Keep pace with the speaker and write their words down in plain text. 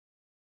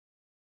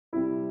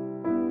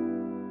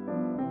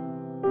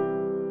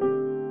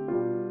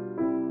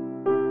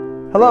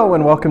Hello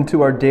and welcome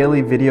to our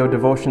daily video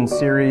devotion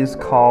series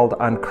called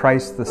On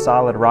Christ the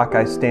Solid Rock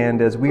I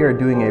Stand, as we are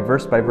doing a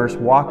verse-by-verse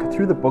walk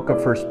through the book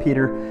of 1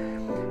 Peter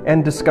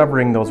and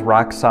discovering those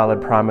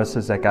rock-solid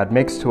promises that God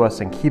makes to us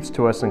and keeps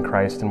to us in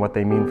Christ and what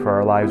they mean for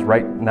our lives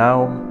right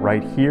now,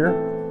 right here,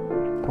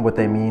 and what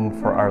they mean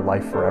for our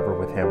life forever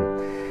with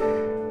Him.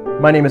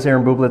 My name is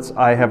Aaron Bublitz.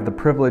 I have the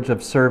privilege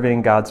of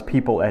serving God's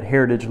people at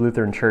Heritage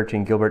Lutheran Church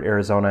in Gilbert,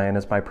 Arizona, and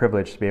it's my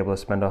privilege to be able to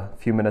spend a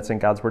few minutes in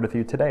God's Word with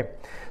you today.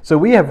 So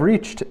we have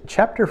reached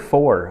chapter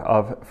 4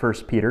 of 1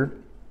 Peter,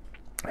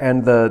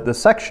 and the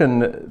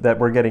section that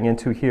we're getting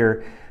into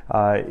here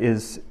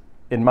is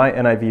in my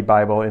NIV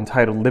Bible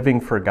entitled Living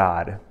for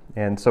God.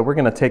 And so we're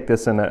going to take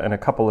this in a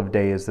couple of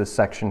days, this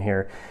section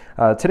here.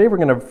 Today we're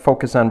going to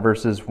focus on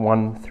verses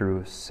 1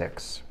 through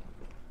 6.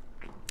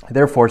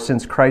 Therefore,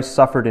 since Christ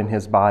suffered in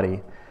his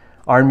body,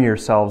 arm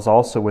yourselves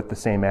also with the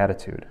same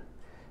attitude,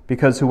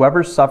 because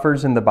whoever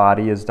suffers in the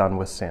body is done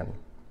with sin.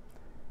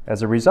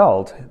 As a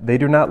result, they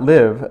do not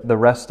live the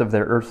rest of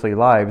their earthly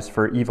lives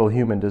for evil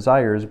human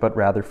desires, but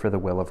rather for the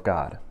will of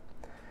God.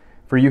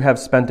 For you have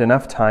spent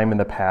enough time in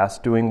the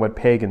past doing what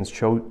pagans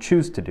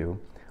choose to do,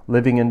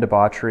 living in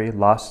debauchery,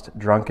 lust,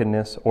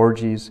 drunkenness,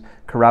 orgies,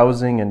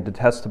 carousing, and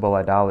detestable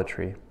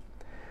idolatry.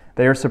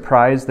 They are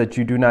surprised that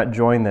you do not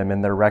join them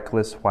in their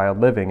reckless,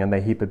 wild living, and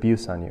they heap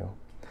abuse on you.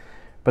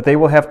 But they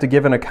will have to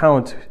give an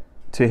account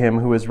to him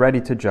who is ready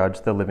to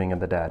judge the living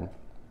and the dead.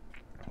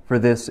 For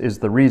this is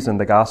the reason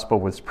the gospel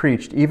was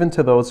preached even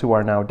to those who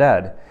are now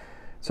dead,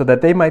 so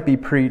that they might be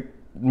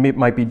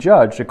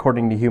judged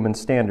according to human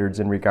standards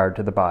in regard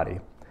to the body,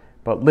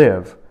 but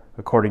live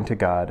according to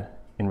God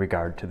in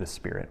regard to the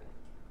Spirit.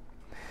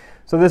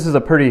 So this is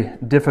a pretty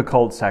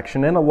difficult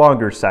section and a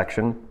longer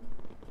section.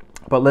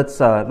 But let's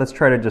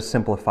try to just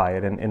simplify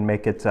it and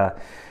make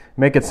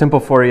it simple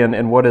for you.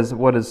 And what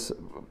is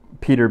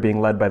Peter being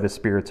led by the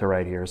Spirit to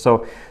write here?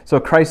 So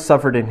Christ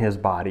suffered in his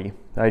body,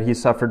 right? He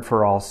suffered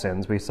for all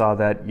sins. We saw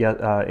that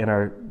in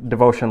our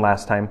devotion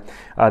last time,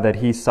 that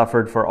he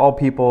suffered for all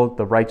people,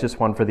 the righteous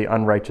one for the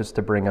unrighteous,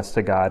 to bring us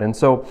to God. And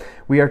so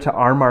we are to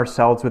arm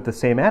ourselves with the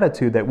same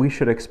attitude that we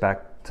should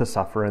expect to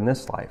suffer in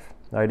this life,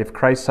 right? If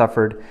Christ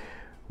suffered,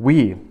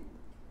 we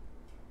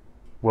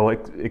will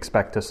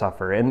expect to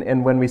suffer.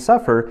 And when we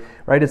suffer,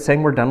 right, it's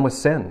saying we're done with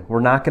sin.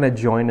 We're not going to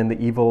join in the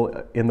evil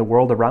in the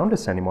world around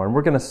us anymore, and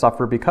we're going to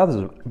suffer because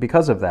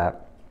of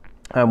that.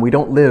 We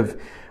don't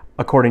live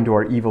according to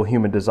our evil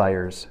human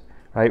desires,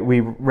 right?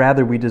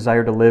 We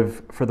desire to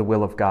live for the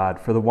will of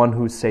God, for the one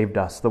who saved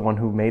us, the one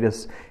who made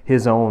us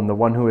his own, the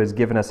one who has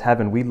given us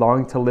heaven. We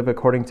long to live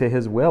according to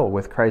his will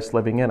with Christ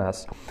living in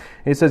us. And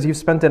he says, you've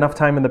spent enough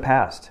time in the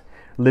past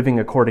living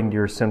according to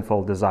your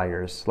sinful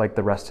desires like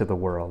the rest of the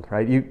world,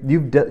 right?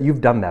 You've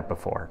done that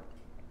before.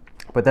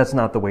 But that's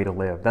not the way to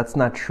live. That's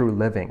not true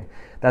living.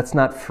 That's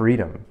not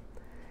freedom.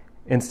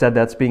 Instead,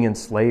 that's being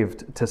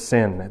enslaved to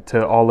sin,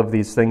 to all of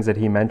these things that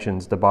he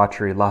mentions: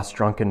 debauchery, lust,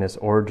 drunkenness,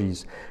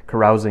 orgies,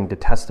 carousing,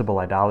 detestable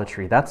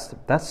idolatry. That's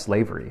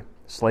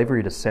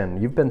slavery to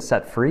sin. You've been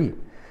set free,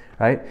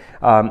 right?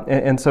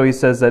 And so he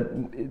says that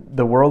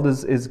the world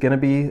is going to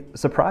be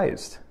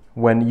surprised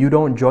when you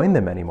don't join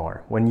them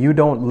anymore, when you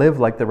don't live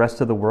like the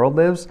rest of the world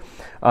lives.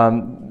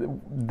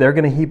 They're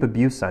going to heap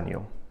abuse on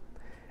you.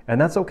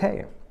 And that's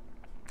okay.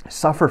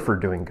 Suffer for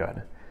doing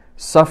good.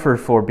 Suffer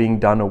for being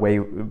done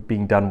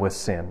with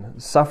sin.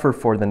 Suffer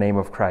for the name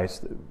of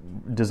Christ,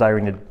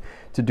 desiring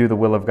to do the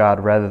will of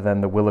God rather than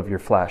the will of your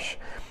flesh.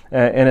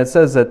 And it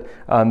says that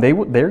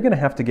they're going to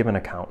have to give an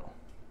account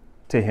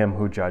to him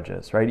who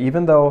judges, right?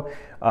 Even though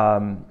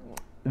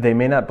they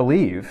may not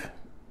believe,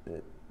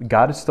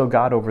 God is still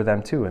God over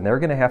them too, and they're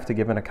going to have to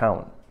give an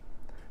account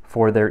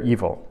for their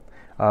evil.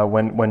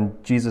 When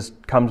Jesus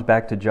comes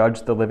back to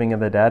judge the living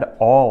and the dead,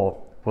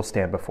 all will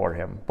stand before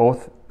him,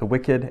 both the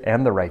wicked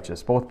and the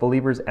righteous, both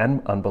believers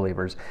and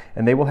unbelievers,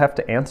 and they will have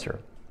to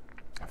answer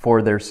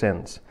for their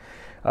sins,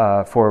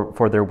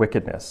 for their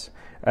wickedness.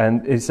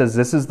 And he says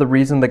this is the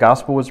reason the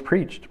gospel was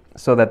preached,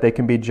 so that they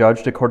can be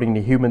judged according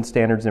to human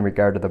standards in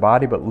regard to the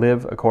body, but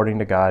live according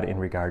to God in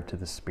regard to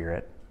the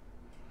Spirit.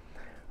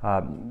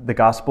 The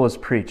gospel is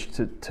preached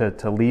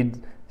to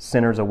lead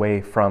sinners away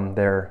from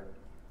their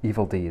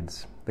evil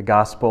deeds. The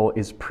gospel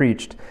is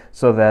preached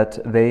so that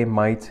they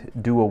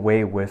might do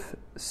away with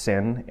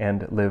sin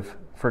and live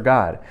for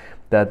God,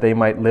 that they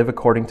might live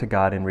according to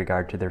God in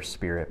regard to their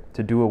spirit,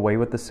 to do away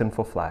with the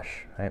sinful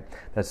flesh, right?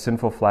 That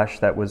sinful flesh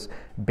that was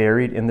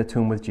buried in the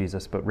tomb with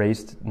Jesus, but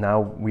now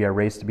we are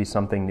raised to be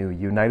something new,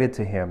 united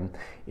to him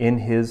in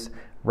his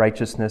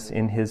righteousness,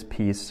 in his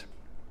peace.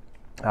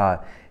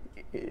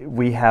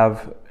 We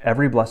have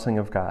every blessing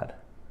of God,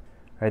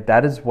 right?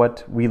 That is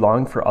what we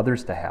long for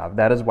others to have.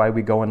 That is why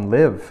we go and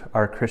live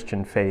our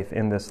Christian faith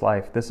in this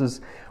life. This is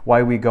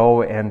why we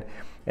go and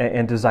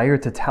desire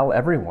to tell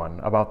everyone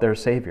about their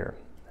Savior,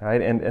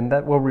 right? And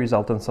that will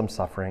result in some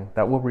suffering.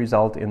 That will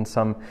result in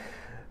some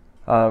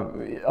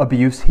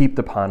abuse heaped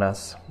upon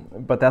us.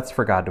 But that's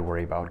for God to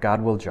worry about.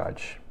 God will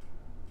judge.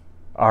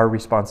 Our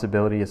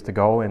responsibility is to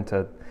go and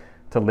to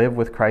live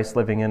with Christ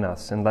living in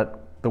us and let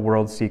the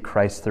world see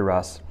Christ through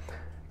us,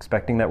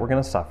 expecting that we're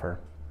going to suffer,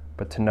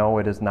 but to know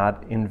it is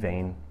not in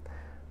vain.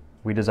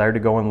 We desire to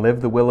go and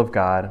live the will of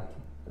God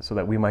so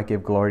that we might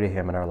give glory to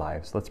Him in our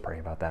lives. Let's pray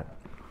about that.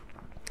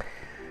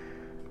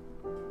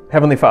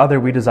 Heavenly Father,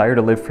 we desire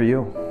to live for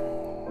you.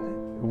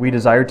 We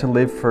desire to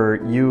live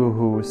for you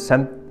who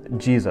sent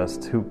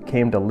Jesus, who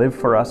came to live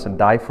for us and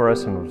die for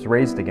us and was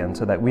raised again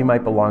so that we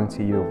might belong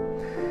to you.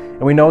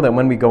 And we know that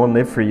when we go and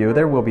live for you,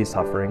 there will be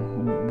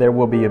suffering. There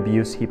will be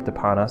abuse heaped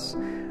upon us.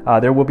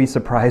 There will be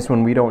surprise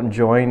when we don't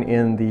join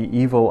in the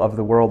evil of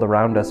the world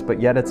around us, but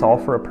yet it's all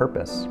for a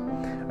purpose.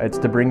 It's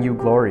to bring you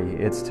glory.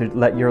 It's to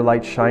let your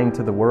light shine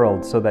to the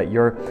world so that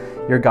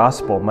your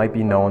gospel might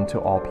be known to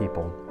all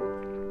people.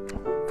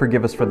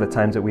 Forgive us for the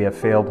times that we have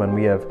failed when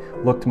we have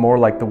looked more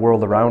like the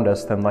world around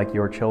us than like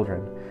your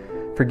children.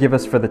 Forgive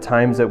us for the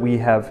times that we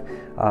have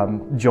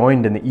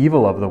joined in the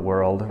evil of the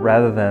world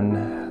rather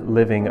than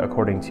living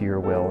according to your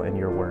will and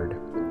your word.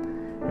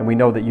 And we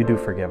know that you do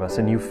forgive us,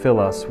 and you fill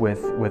us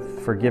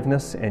with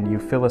forgiveness, and you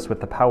fill us with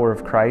the power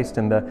of Christ,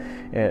 and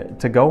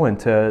to go and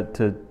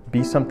to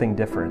be something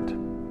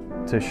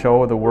different, to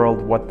show the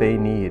world what they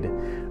need.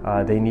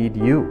 They need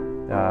you.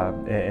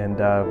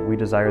 And we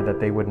desire that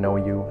they would know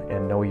you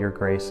and know your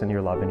grace and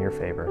your love and your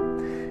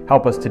favor.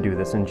 Help us to do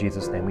this. In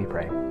Jesus' name we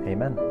pray.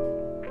 Amen.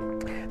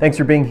 Thanks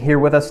for being here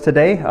with us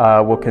today.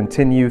 We'll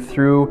continue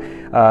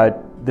through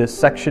this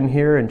section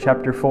here in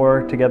chapter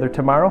 4 together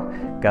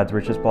tomorrow. God's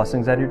richest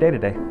blessings on your day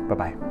today.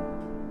 Bye-bye.